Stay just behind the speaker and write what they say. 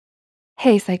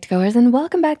Hey Psych2Goers, and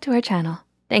welcome back to our channel.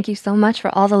 Thank you so much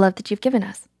for all the love that you've given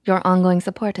us. Your ongoing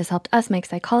support has helped us make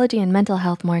psychology and mental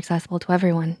health more accessible to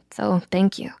everyone, so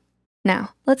thank you.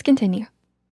 Now, let's continue.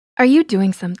 Are you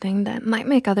doing something that might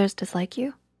make others dislike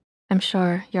you? I'm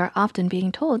sure you're often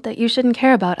being told that you shouldn't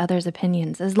care about others'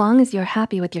 opinions as long as you're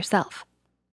happy with yourself.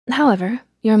 However,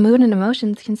 your mood and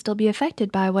emotions can still be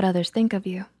affected by what others think of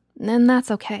you, and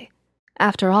that's okay.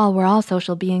 After all, we're all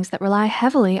social beings that rely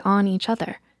heavily on each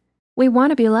other. We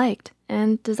wanna be liked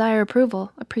and desire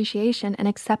approval, appreciation, and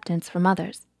acceptance from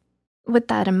others. With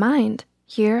that in mind,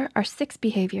 here are 6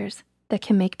 behaviors that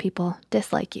can make people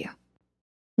dislike you.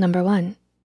 Number 1,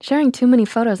 sharing too many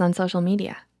photos on social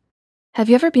media. Have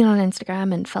you ever been on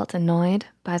Instagram and felt annoyed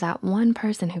by that one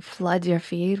person who floods your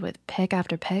feed with pic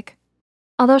after pic?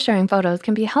 Although sharing photos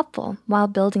can be helpful while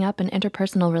building up an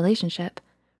interpersonal relationship,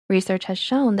 research has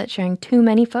shown that sharing too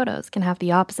many photos can have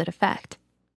the opposite effect.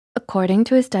 According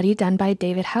to a study done by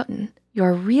David Houghton,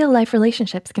 your real-life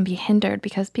relationships can be hindered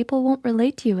because people won't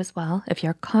relate to you as well if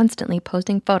you're constantly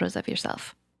posting photos of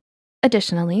yourself.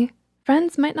 Additionally,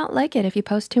 friends might not like it if you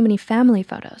post too many family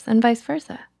photos and vice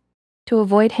versa. To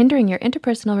avoid hindering your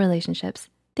interpersonal relationships,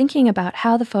 thinking about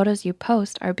how the photos you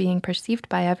post are being perceived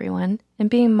by everyone and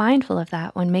being mindful of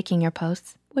that when making your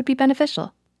posts would be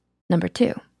beneficial. Number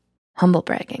 2, humble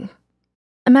bragging.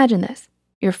 Imagine this.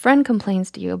 Your friend complains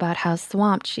to you about how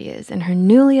swamped she is in her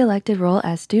newly elected role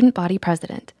as student body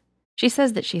president. She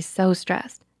says that she's so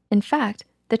stressed. In fact,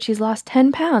 that she's lost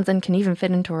 10 pounds and can even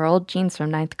fit into her old jeans from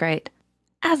 9th grade.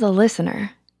 As a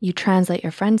listener, you translate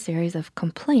your friend's series of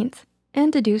complaints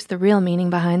and deduce the real meaning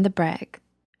behind the brag.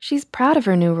 She's proud of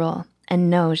her new role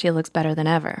and knows she looks better than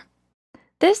ever.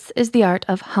 This is the art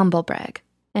of humble brag,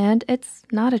 and it's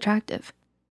not attractive.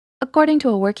 According to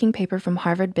a working paper from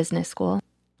Harvard Business School,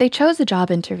 they chose a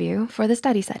job interview for the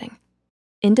study setting.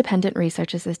 Independent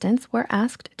research assistants were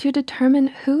asked to determine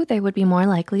who they would be more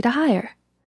likely to hire.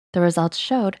 The results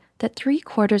showed that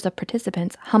 3/4 of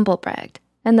participants humble bragged,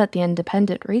 and that the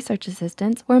independent research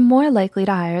assistants were more likely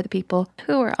to hire the people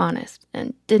who were honest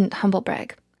and didn't humble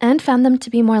brag, and found them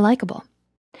to be more likable.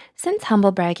 Since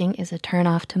humble bragging is a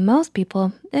turnoff to most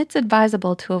people, it's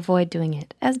advisable to avoid doing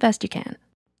it as best you can.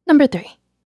 Number 3,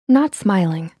 not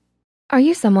smiling. Are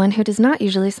you someone who does not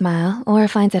usually smile or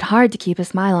finds it hard to keep a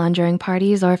smile on during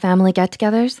parties or family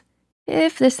get-togethers?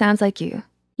 If this sounds like you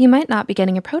might not be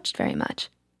getting approached very much.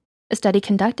 A study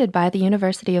conducted by the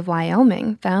University of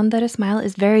Wyoming found that a smile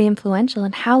is very influential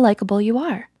in how likable you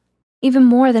are, even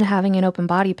more than having an open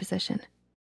body position.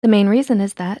 The main reason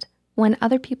is that when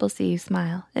other people see you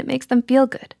smile, it makes them feel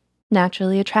good,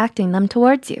 naturally attracting them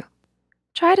towards you.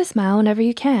 Try to smile whenever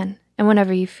you can and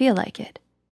whenever you feel like it.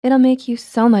 It'll make you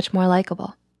so much more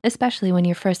likable, especially when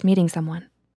you're first meeting someone.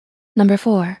 Number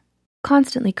 4,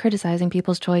 constantly criticizing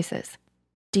people's choices.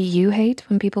 Do you hate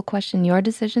when people question your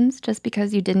decisions just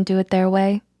because you didn't do it their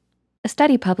way? A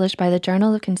study published by the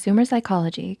Journal of Consumer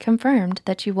Psychology confirmed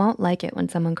that you won't like it when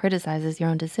someone criticizes your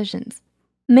own decisions,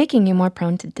 making you more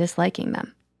prone to disliking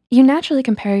them. You naturally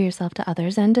compare yourself to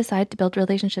others and decide to build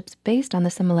relationships based on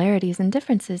the similarities and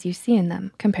differences you see in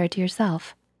them compared to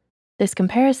yourself. This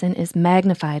comparison is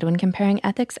magnified when comparing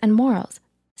ethics and morals,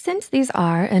 since these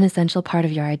are an essential part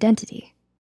of your identity.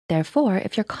 Therefore,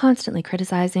 if you're constantly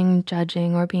criticizing,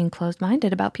 judging, or being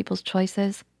closed-minded about people's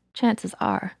choices, chances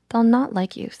are they'll not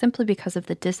like you simply because of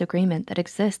the disagreement that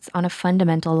exists on a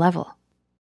fundamental level.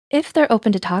 If they're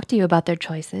open to talk to you about their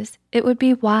choices, it would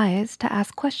be wise to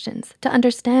ask questions to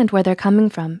understand where they're coming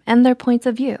from and their points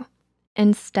of view,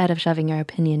 instead of shoving your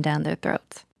opinion down their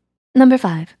throats. Number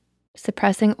 5,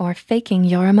 suppressing or faking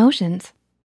your emotions.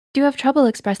 Do you have trouble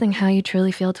expressing how you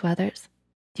truly feel to others?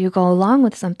 Do you go along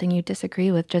with something you disagree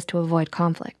with just to avoid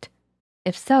conflict?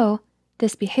 If so,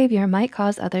 this behavior might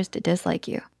cause others to dislike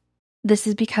you. This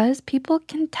is because people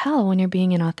can tell when you're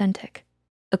being inauthentic.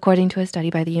 According to a study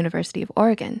by the University of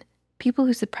Oregon, people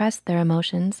who suppressed their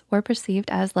emotions were perceived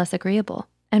as less agreeable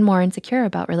and more insecure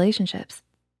about relationships.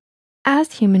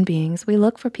 As human beings, we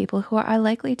look for people who are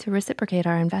likely to reciprocate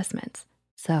our investments.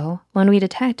 So when we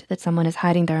detect that someone is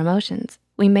hiding their emotions,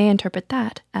 we may interpret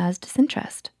that as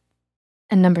disinterest.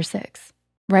 And number 6,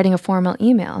 writing a formal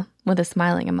email with a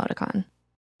smiling emoticon.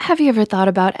 Have you ever thought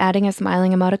about adding a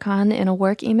smiling emoticon in a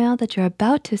work email that you're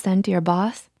about to send to your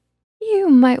boss? You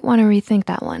might wanna rethink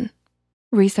that one.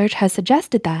 Research has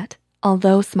suggested that,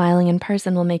 although smiling in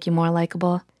person will make you more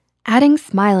likable, adding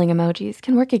smiling emojis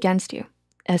can work against you,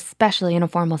 especially in a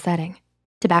formal setting.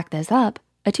 To back this up,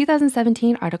 a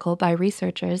 2017 article by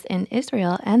researchers in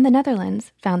Israel and the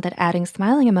Netherlands found that adding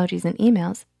smiling emojis in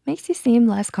emails makes you seem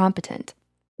less competent.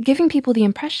 Giving people the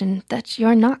impression that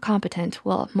you're not competent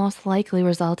will most likely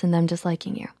result in them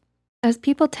disliking you, as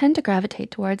people tend to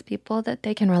gravitate towards people that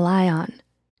they can rely on.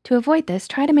 To avoid this,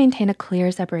 try to maintain a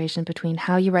clear separation between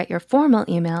how you write your formal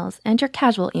emails and your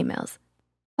casual emails,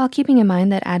 while keeping in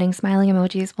mind that adding smiling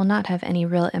emojis will not have any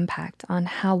real impact on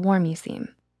how warm you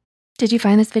seem. Did you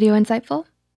find this video insightful?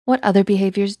 What other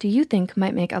behaviors do you think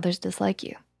might make others dislike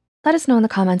you? Let us know in the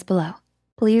comments below.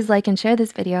 Please like and share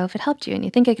this video if it helped you and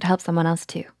you think it could help someone else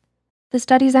too. The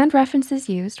studies and references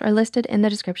used are listed in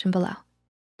the description below.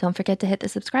 Don't forget to hit the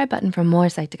subscribe button for more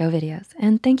Psych2Go videos,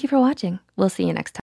 and thank you for watching. We'll see you next time.